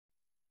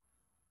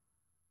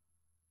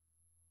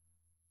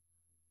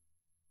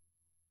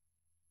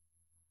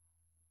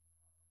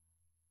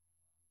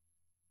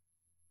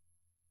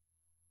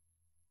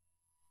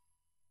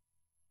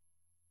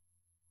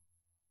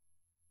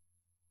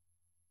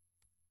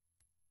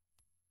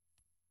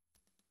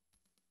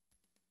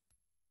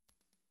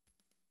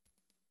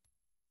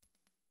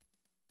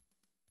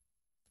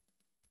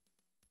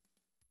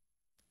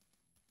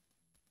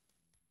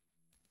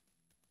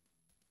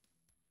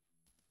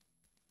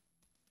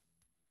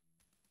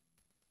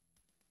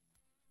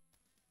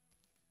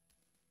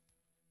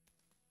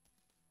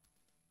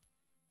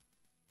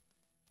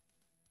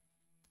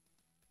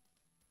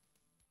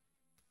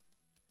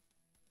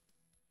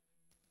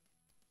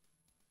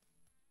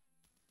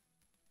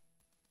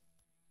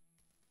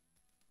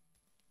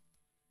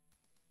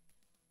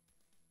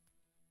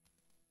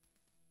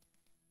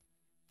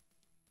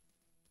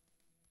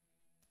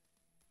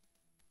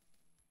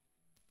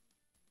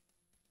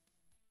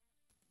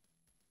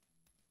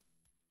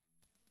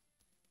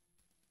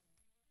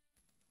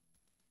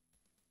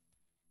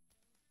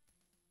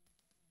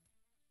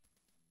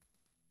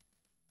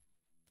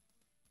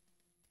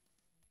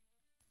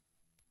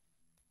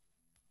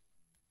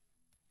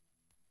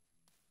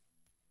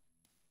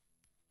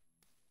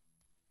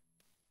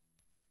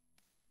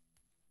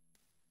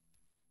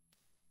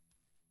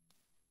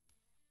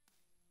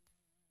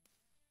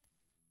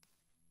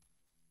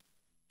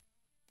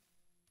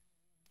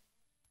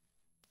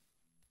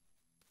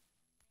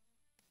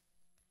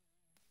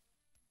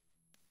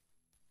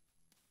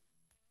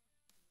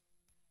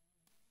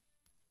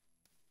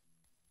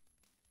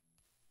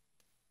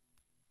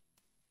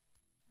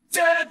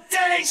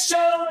Temptation,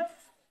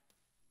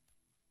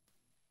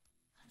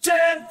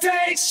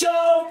 temptation,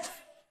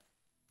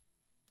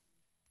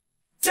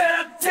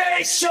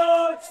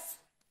 temptation,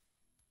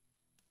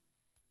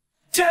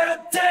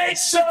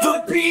 temptation.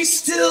 The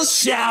beast still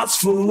shouts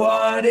for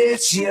what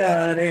it's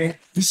yearning.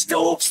 He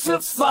stokes the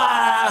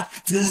fire,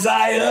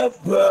 desire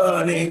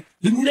burning.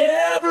 The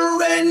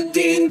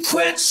never-ending,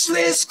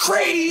 quenchless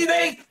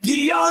craving.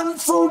 The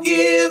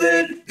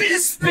unforgiven,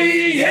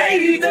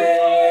 misbehaving.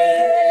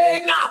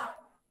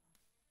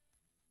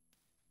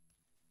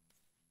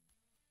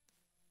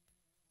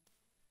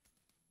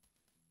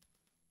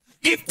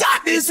 If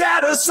darkness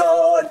had a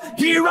sword,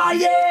 here I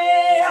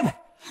am.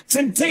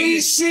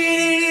 Temptation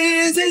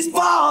is his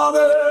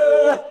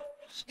father.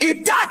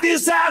 If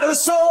darkness had a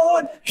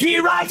sword,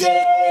 here I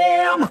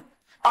am.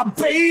 I'm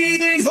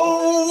bathed in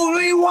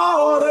holy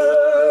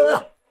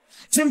water.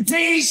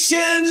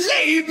 Temptation,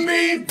 leave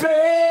me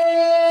bare.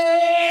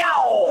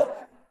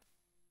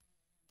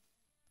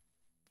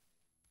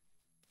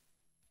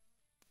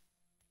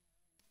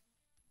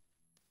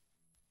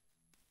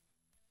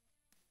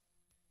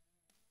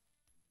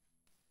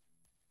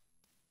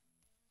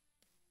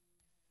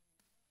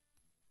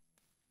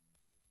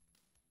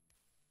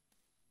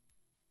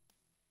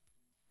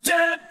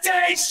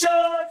 Temptation,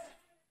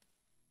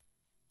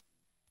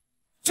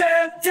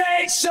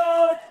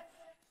 temptation,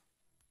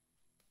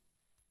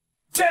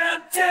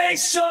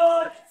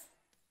 temptation,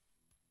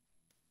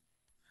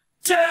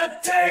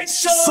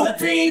 temptation. So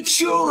paint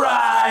your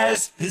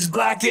eyes as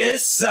black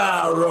as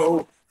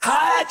sorrow.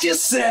 Hide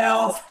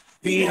yourself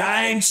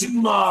behind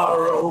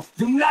tomorrow.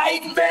 The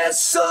nightmare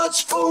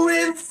search for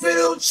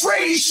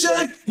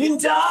infiltration and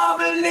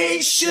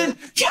domination,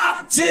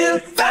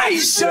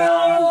 captivation.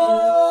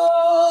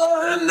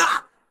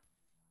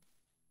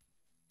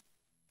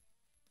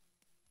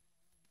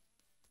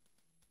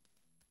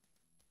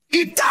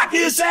 If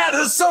darkness had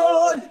a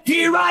sword,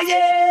 here I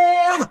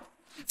am.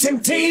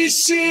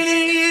 Temptation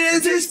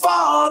is his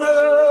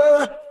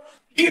father.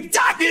 If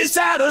darkness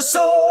had a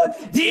sword,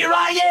 here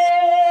I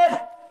am.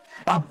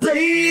 I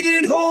bathe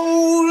in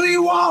holy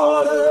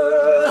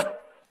water.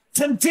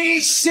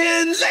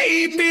 Temptation,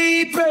 leave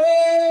me bare.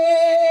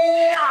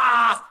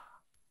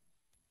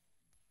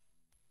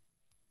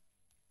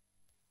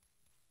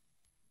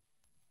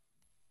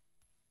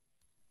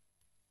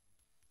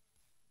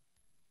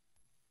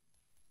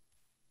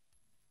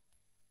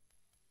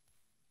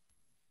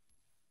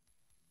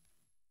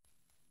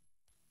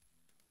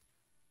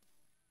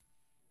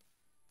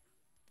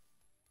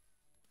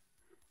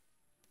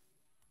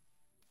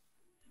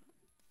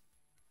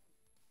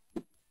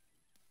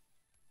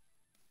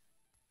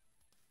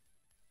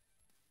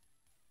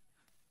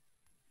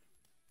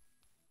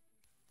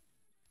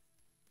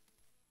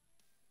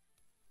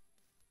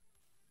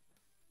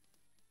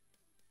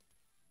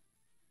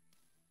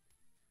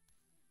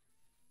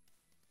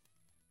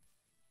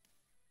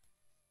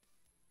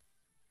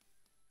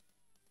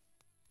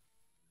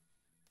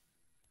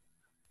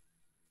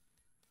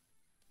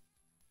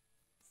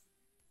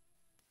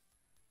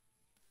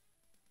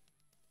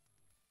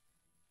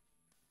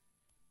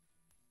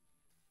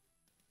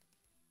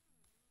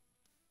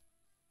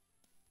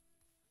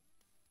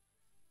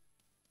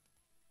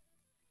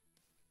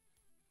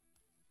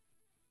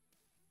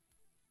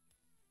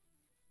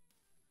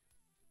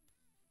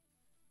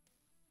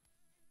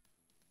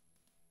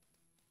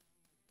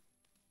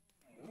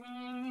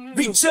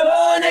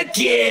 Return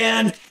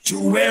again to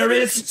where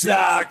it's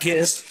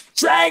darkest,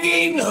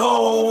 dragging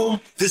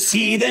home this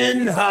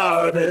heathen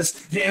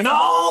harvest, and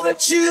all the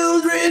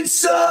children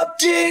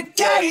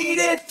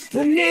subjugated,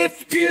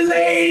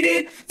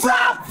 manipulated,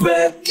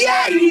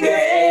 propagated.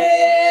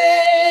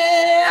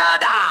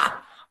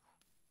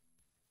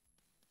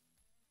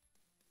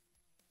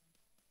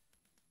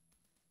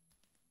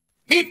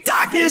 If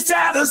darkness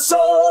had a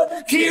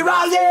sword, here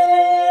I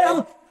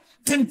am.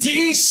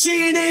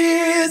 Temptation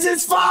is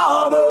his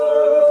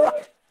father.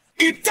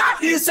 If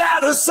darkness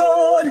had a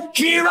sword,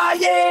 here I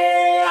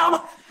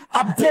am.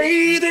 I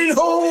bathe in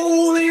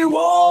holy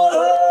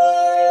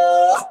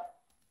water.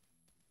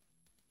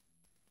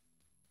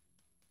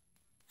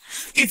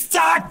 If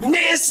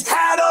darkness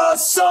had a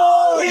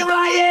sword, here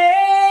I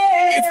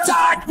am. If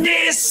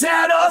darkness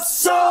had a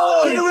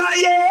sword, here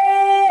I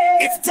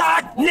am. If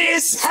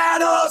darkness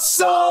had a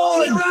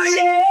sword, here I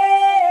am.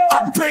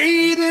 I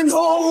bathe in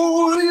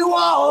holy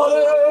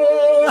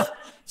water.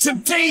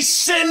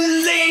 Temptation,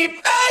 leave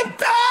me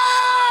bare.